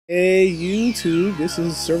Hey YouTube, this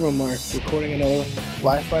is Server Mark recording another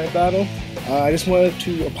Wi-Fi battle. I just wanted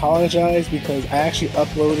to apologize because I actually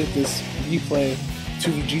uploaded this replay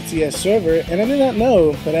to the GTS server, and I did not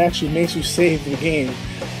know that it actually makes you save the game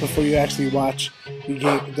before you actually watch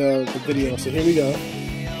the video. So here we go.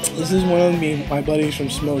 This is one of my buddies from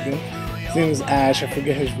Smoking. His name is Ash. I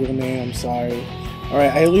forget his real name. I'm sorry. All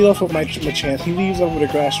right, I lead off with my chance. He leaves over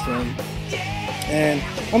the grass from. And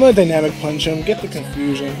I'm gonna dynamic punch him, get the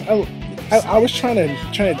confusion. I was trying to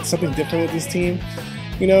something different with this team,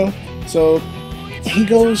 you know. So he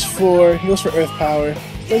goes for Earth Power.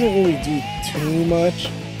 Doesn't really do too much.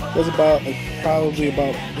 Does about probably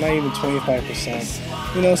about not even 25%,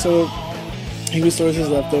 you know. So he restores his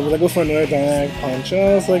leftovers. I go for another dynamic punch. And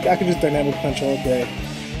I was like, I could just dynamic punch all day.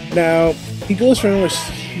 Now he goes for another.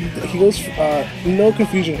 No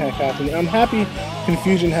confusion hack happened. I'm happy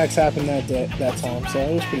confusion hacks happened that time, so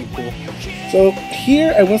it was pretty cool. So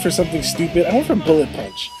here I went for something stupid. I went for bullet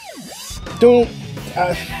punch.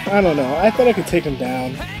 I don't know. I thought I could take him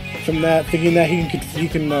down from that, thinking that he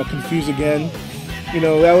can confuse again. You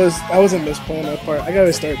know, that was a misplay on my part. I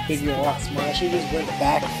gotta start thinking a lot smarter. I should just went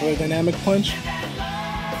back for a dynamic punch.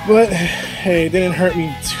 But hey, it didn't hurt me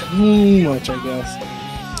too much, I guess.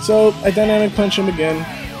 So I dynamic punch him again.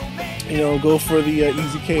 You know, go for the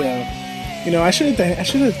easy KO. You know, I should have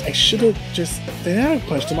just dynamic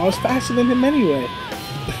punched him. I was faster than him anyway.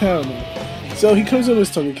 I don't know. So he comes in with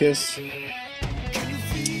his Togekiss.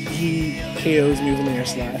 He KOs me with an air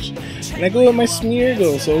slash, and I go with my smear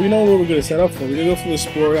go. So we know what we're gonna set up for. We're gonna go for the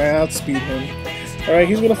Spore. I outspeed him. All right,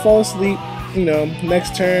 he's gonna fall asleep. You know,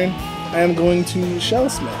 next turn I am going to Shell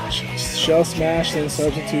Smash, then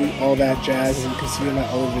substitute, all that jazz, as you can see in my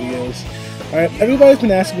other videos. Alright, everybody's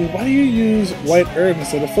been asking me, why do you use White Herb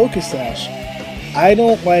instead of Focus Sash? I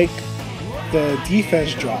don't like the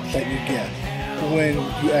defense drop that you get when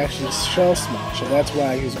you actually Shell Smash, so that's why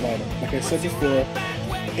I use White Herb. Like I said before,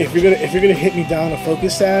 if you're gonna hit me down a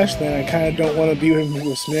Focus Sash, then I kind of don't want to be with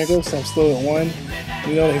Smeargle, so I'm still at 1.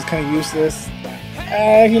 You know, he's kind of useless.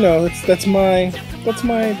 You know, that's my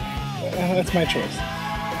choice.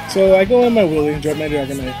 So I go in my Willy, drop my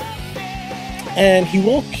Dragonite. And he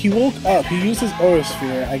woke up. He used his Aura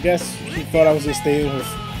Sphere. I guess he thought I was just staying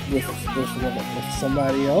with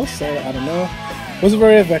somebody else. So I don't know. Wasn't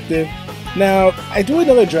very effective. Now I do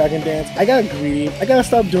another Dragon Dance. I got greedy. I gotta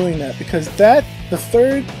stop doing that because that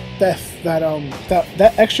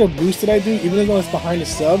extra boost that I do, even though it's behind the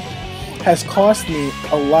sub, has cost me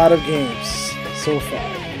a lot of games so far,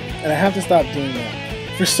 and I have to stop doing that.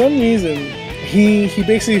 For some reason, he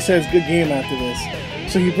basically says good game after this.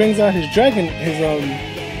 So he brings out his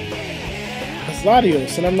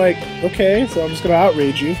Latios, and I'm like, okay, so I'm just gonna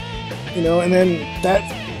outrage you, you know, and then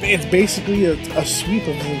it's basically a sweep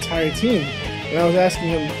of his entire team. And I was asking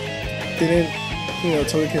him, didn't, you know,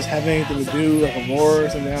 Togekiss have anything to do, like a war or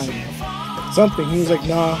something? I don't know. Something. He was like,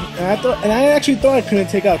 nah. And I actually thought I couldn't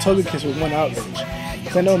take out Togekiss with one outrage,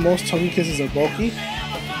 because I know most Togekisses are bulky.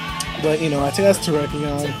 But you know, I take out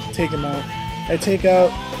Terrakion, take him out. I take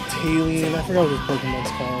out Tailian, I forgot what his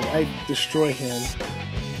Pokemon's called. I destroy him,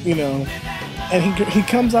 you know, and he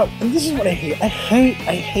comes out, and this is what I hate. I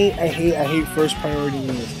hate first priority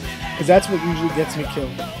moves, because that's what usually gets me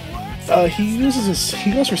killed. He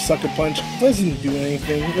goes for Sucker Punch, doesn't do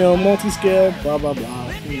anything, you know, multi-scale, blah blah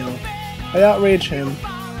blah, you know. I outrage him.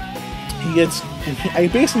 I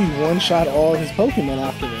basically one-shot all of his Pokemon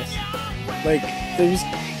after this. Like,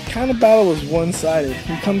 the battle was one-sided.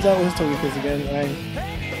 He comes out with his Togekiss again, and I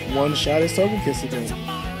one-shot his Togekiss again.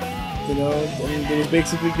 You know, and it was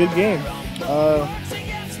basically a good game.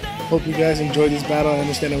 Hope you guys enjoyed this battle. I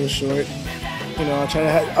understand it was short. You know, I'll try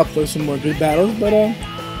to upload some more good battles, but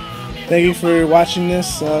thank you for watching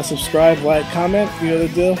this. Subscribe, like, comment, you know the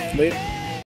deal. Later.